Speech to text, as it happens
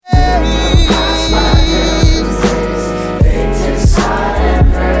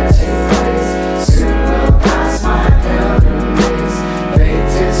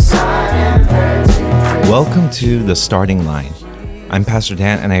to The Starting Line. I'm Pastor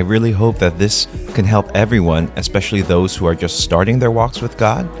Dan, and I really hope that this can help everyone, especially those who are just starting their walks with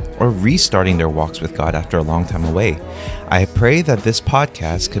God or restarting their walks with God after a long time away. I pray that this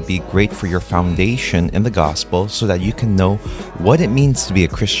podcast could be great for your foundation in the gospel so that you can know what it means to be a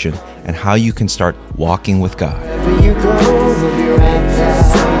Christian and how you can start walking with God.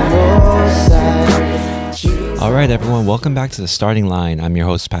 All right, everyone, welcome back to The Starting Line. I'm your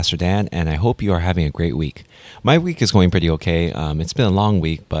host, Pastor Dan, and I hope you are having a great week. My week is going pretty okay. It's been a long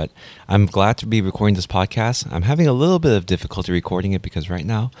week, but I'm glad to be recording this podcast. I'm having a little bit of difficulty recording it because right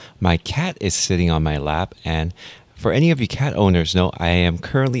now my cat is sitting on my lap, and for any of you cat owners know, I am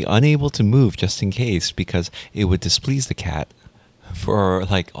currently unable to move just in case because it would displease the cat. For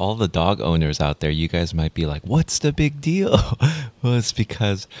like all the dog owners out there, you guys might be like, what's the big deal? Well, it's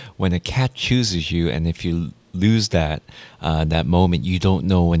because when a cat chooses you, and if you lose that moment, you don't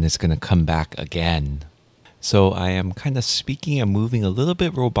know when it's going to come back again. So I am kind of speaking and moving a little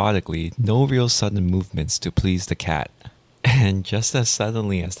bit robotically, no real sudden movements to please the cat. And just as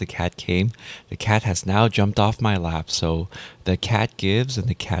suddenly as the cat came, the cat has now jumped off my lap. So the cat gives and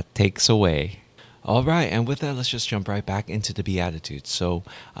the cat takes away. All right, and with that, let's just jump right back into the beatitudes. So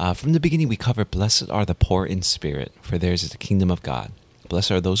from the beginning, we covered, blessed are the poor in spirit, for theirs is the kingdom of God.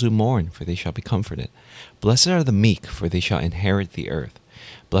 Blessed are those who mourn, for they shall be comforted. Blessed are the meek, for they shall inherit the earth.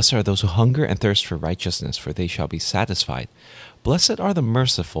 Blessed are those who hunger and thirst for righteousness, for they shall be satisfied. Blessed are the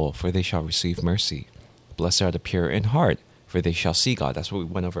merciful, for they shall receive mercy. Blessed are the pure in heart, for they shall see God. That's what we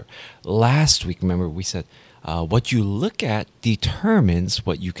went over last week. Remember, we said what you look at determines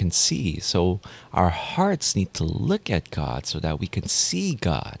what you can see. So our hearts need to look at God so that we can see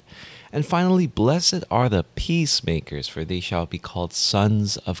God. And finally, blessed are the peacemakers, for they shall be called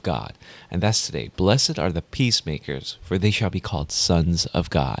sons of God. And that's today. Blessed are the peacemakers, for they shall be called sons of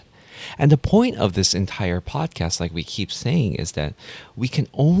God. And the point of this entire podcast, like we keep saying, is that we can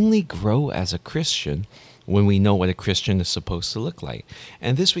only grow as a Christian when we know what a Christian is supposed to look like.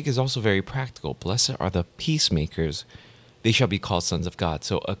 And this week is also very practical. Blessed are the peacemakers, they shall be called sons of God.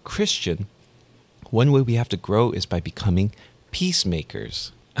 So a Christian, one way we have to grow is by becoming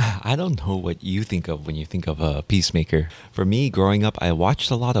peacemakers. I don't know what you think of when you think of a peacemaker. For me, growing up, I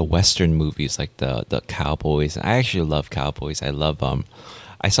watched a lot of Western movies like the cowboys. I actually love cowboys.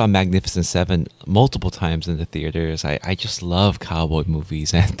 I saw Magnificent Seven multiple times in the theaters. I just love cowboy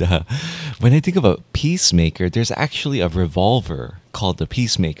movies. And when I think of a peacemaker, there's actually a revolver called the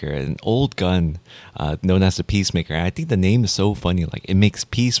Peacemaker, an old gun known as the Peacemaker. And I think the name is so funny. Like, it makes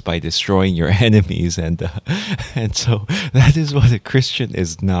peace by destroying your enemies. And so that is what a Christian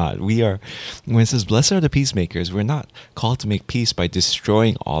is not. We are, when it says, blessed are the peacemakers, we're not called to make peace by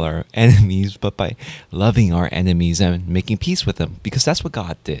destroying all our enemies, but by loving our enemies and making peace with them, because that's what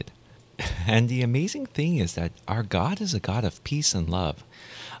God did. And the amazing thing is that our God is a God of peace and love.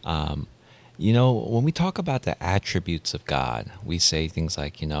 When we talk about the attributes of God, we say things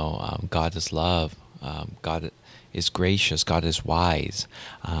like, God is love, God is gracious, God is wise.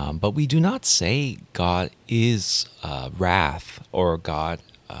 But we do not say God is wrath, or God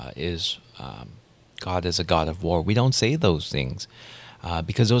is a God of war. We don't say those things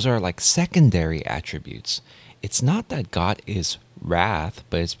because those are like secondary attributes. It's not that God is wrath,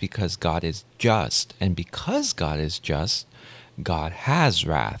 but it's because God is just. And because God is just, God has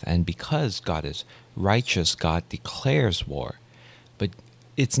wrath. And because God is righteous, God declares war. But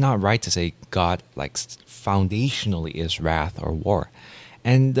it's not right to say God foundationally is wrath or war.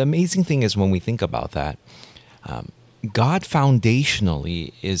 And the amazing thing is, when we think about that, God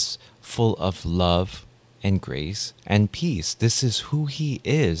foundationally is full of love and grace and peace. This is who he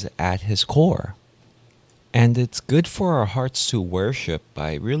is at his core. And it's good for our hearts to worship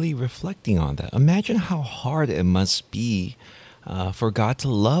by really reflecting on that. Imagine how hard it must be for God to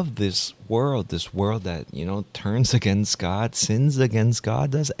love this world that, turns against God, sins against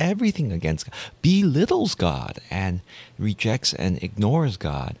God, does everything against God, belittles God, and rejects and ignores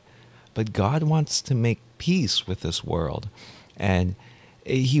God. But God wants to make peace with this world. And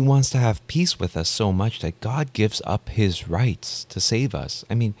he wants to have peace with us so much that God gives up his rights to save us.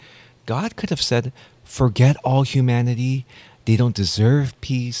 I mean, God could have said, forget all humanity. They don't deserve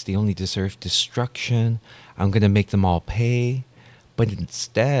peace. They only deserve destruction. I'm going to make them all pay. But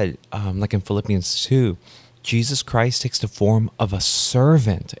instead, like in Philippians 2, Jesus Christ takes the form of a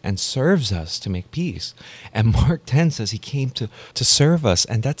servant and serves us to make peace. And Mark 10 says he came to serve us.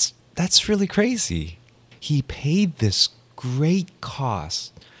 And that's really crazy. He paid this great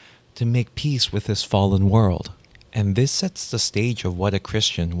cost to make peace with this fallen world. And this sets the stage of what a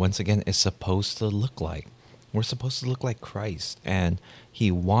Christian, once again, is supposed to look like. We're supposed to look like Christ, and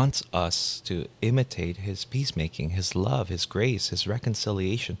He wants us to imitate His peacemaking, His love, His grace, His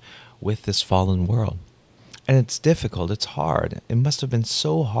reconciliation with this fallen world. And it's difficult, it's hard. It must have been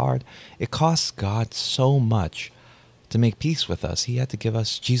so hard. It costs God so much to make peace with us. He had to give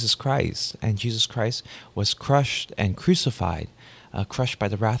us Jesus Christ, and Jesus Christ was crushed and crucified, crushed by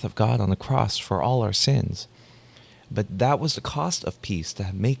the wrath of God on the cross for all our sins. But that was the cost of peace,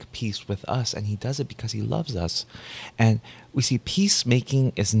 to make peace with us, and He does it because He loves us. And we see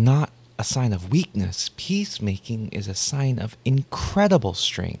peacemaking is not a sign of weakness. Peacemaking is a sign of incredible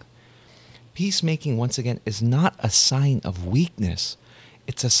strength. Peacemaking, once again, is not a sign of weakness.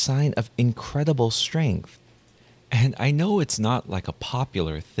 It's a sign of incredible strength. And I know it's not like a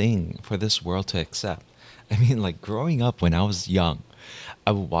popular thing for this world to accept. I mean, like growing up when I was young,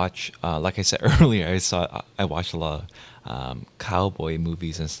 I would watch, like I said earlier, I watched a lot of cowboy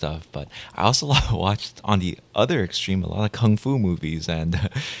movies and stuff, but I also watched, on the other extreme, a lot of kung fu movies. And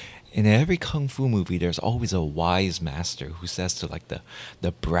in every kung fu movie, there's always a wise master who says to like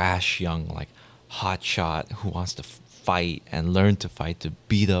the brash young like hotshot who wants to fight and learn to fight, to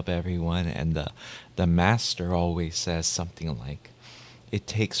beat up everyone, and the master always says something like, "It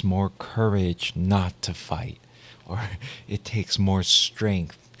takes more courage not to fight," or "It takes more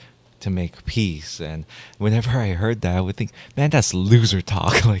strength to make peace." And whenever I heard that, I would think, man, that's loser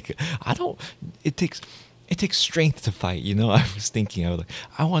talk. Like, it takes strength to fight, you know? I was like,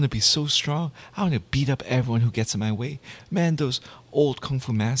 I want to be so strong. I want to beat up everyone who gets in my way. Man, those old kung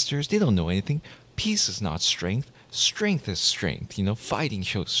fu masters, they don't know anything. Peace is not strength. Strength is strength, you know? Fighting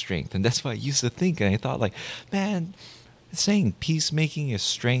shows strength. And that's what I used to think. And I thought, like, man, saying peacemaking is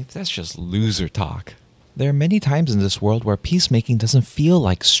strength, that's just loser talk. There are many times in this world where peacemaking doesn't feel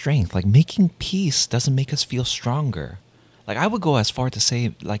like strength. Like, making peace doesn't make us feel stronger. Like, I would go as far to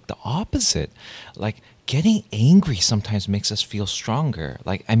say, like, the opposite. Like, getting angry sometimes makes us feel stronger.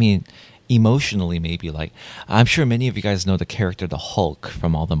 Like, I mean, emotionally maybe. Like, I'm sure many of you guys know the character the Hulk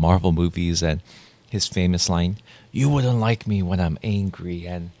from all the Marvel movies, and his famous line, "You wouldn't like me when I'm angry."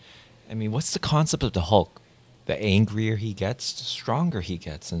 And I mean, what's the concept of the Hulk? The angrier he gets, the stronger he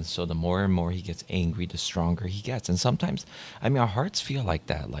gets. And so the more and more he gets angry, the stronger he gets. And sometimes, I mean, our hearts feel like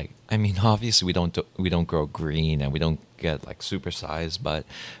that. Like, I mean, obviously we don't grow green and we don't get like supersized, but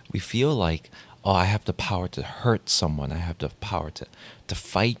we feel like, oh, I have the power to hurt someone. I have the power to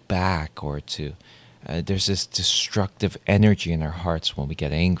fight back, or to, there's this destructive energy in our hearts when we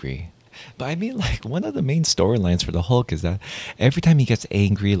get angry. But I mean, like, one of the main storylines for the Hulk is that every time he gets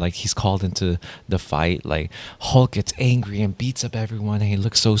angry, like, he's called into the fight, like, Hulk gets angry and beats up everyone, and he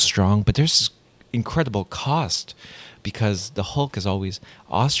looks so strong. But there's this incredible cost, because the Hulk is always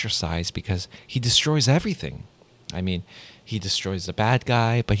ostracized because he destroys everything. I mean, he destroys the bad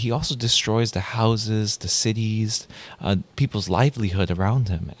guy, but he also destroys the houses, the cities, people's livelihood around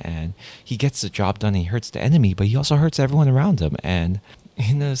him. And he gets the job done, and he hurts the enemy, but he also hurts everyone around him. And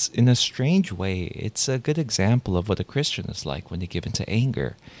in a strange way, it's a good example of what a Christian is like when they give into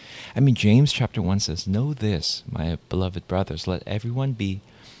anger. I mean, James chapter 1 says, "Know this, my beloved brothers, let everyone be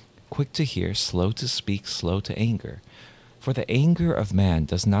quick to hear, slow to speak, slow to anger. For the anger of man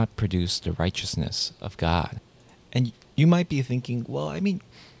does not produce the righteousness of God." And you might be thinking, well, I mean,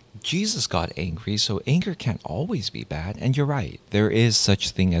 Jesus got angry, so anger can't always be bad. And you're right. There is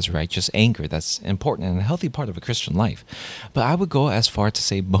such thing as righteous anger. That's important and a healthy part of a Christian life. But I would go as far to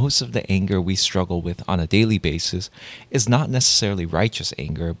say most of the anger we struggle with on a daily basis is not necessarily righteous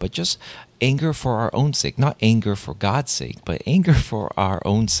anger, but just anger for our own sake. Not anger for God's sake, but anger for our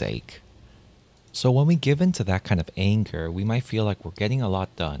own sake. So when we give in to that kind of anger, we might feel like we're getting a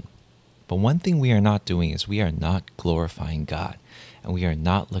lot done. But one thing we are not doing is we are not glorifying God, and we are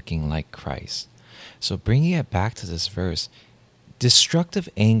not looking like Christ. So bringing it back to this verse, destructive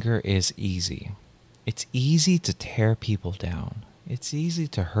anger is easy. It's easy to tear people down. It's easy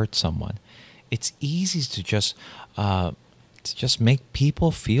to hurt someone. It's easy to just make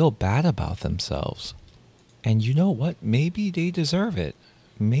people feel bad about themselves. And you know what? Maybe they deserve it.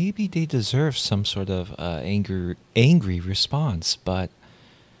 Maybe they deserve some sort of angry response, but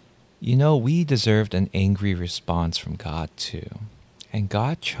you know, we deserved an angry response from God too. And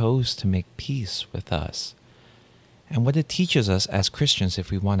God chose to make peace with us. And what it teaches us as Christians, if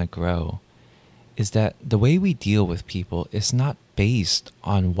we want to grow, is that the way we deal with people is not based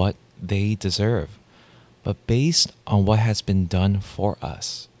on what they deserve, but based on what has been done for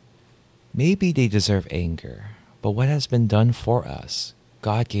us. Maybe they deserve anger, but what has been done for us?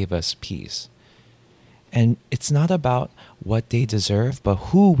 God gave us peace. And it's not about what they deserve,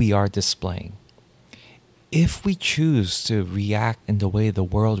 but who we are displaying. If we choose to react in the way the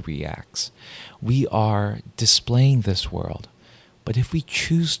world reacts, we are displaying this world. But if we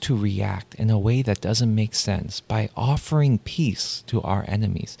choose to react in a way that doesn't make sense, by offering peace to our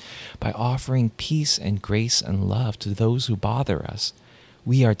enemies, by offering peace and grace and love to those who bother us,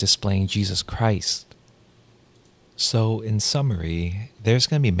 we are displaying Jesus Christ. So in summary, there's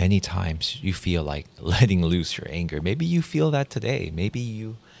going to be many times you feel like letting loose your anger. Maybe you feel that today. Maybe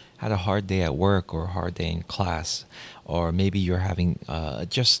you had a hard day at work or a hard day in class, or maybe you're having a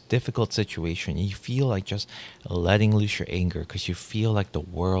just difficult situation. You feel like just letting loose your anger because you feel like the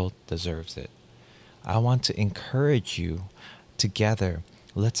world deserves it. I want to encourage you together.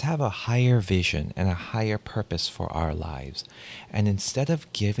 Let's have a higher vision and a higher purpose for our lives. And instead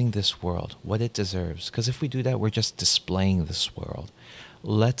of giving this world what it deserves, because if we do that, we're just displaying this world.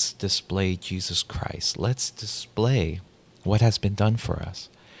 Let's display Jesus Christ. Let's display what has been done for us.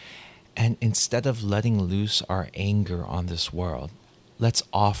 And instead of letting loose our anger on this world, let's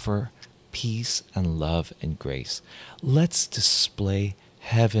offer peace and love and grace. Let's display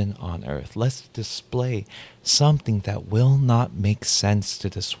heaven on earth. Let's display something that will not make sense to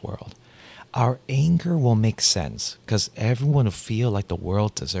this world. Our anger will make sense because everyone will feel like the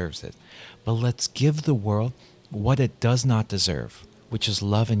world deserves it. But let's give the world what it does not deserve, which is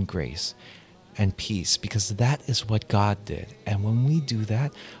love and grace and peace, because that is what God did. And when we do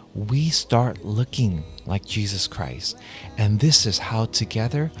that, we start looking like Jesus Christ. And this is how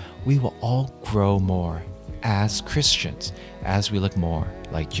together we will all grow more as Christians as we look more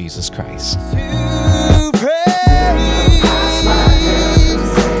like Jesus Christ.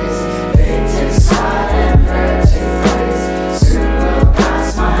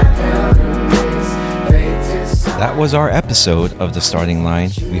 That was our episode of The Starting Line.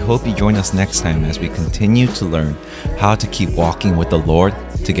 We hope you join us next time as we continue to learn how to keep walking with the Lord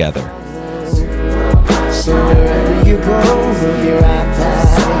together. So wherever you go, we'll be right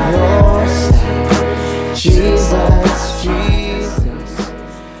by your side.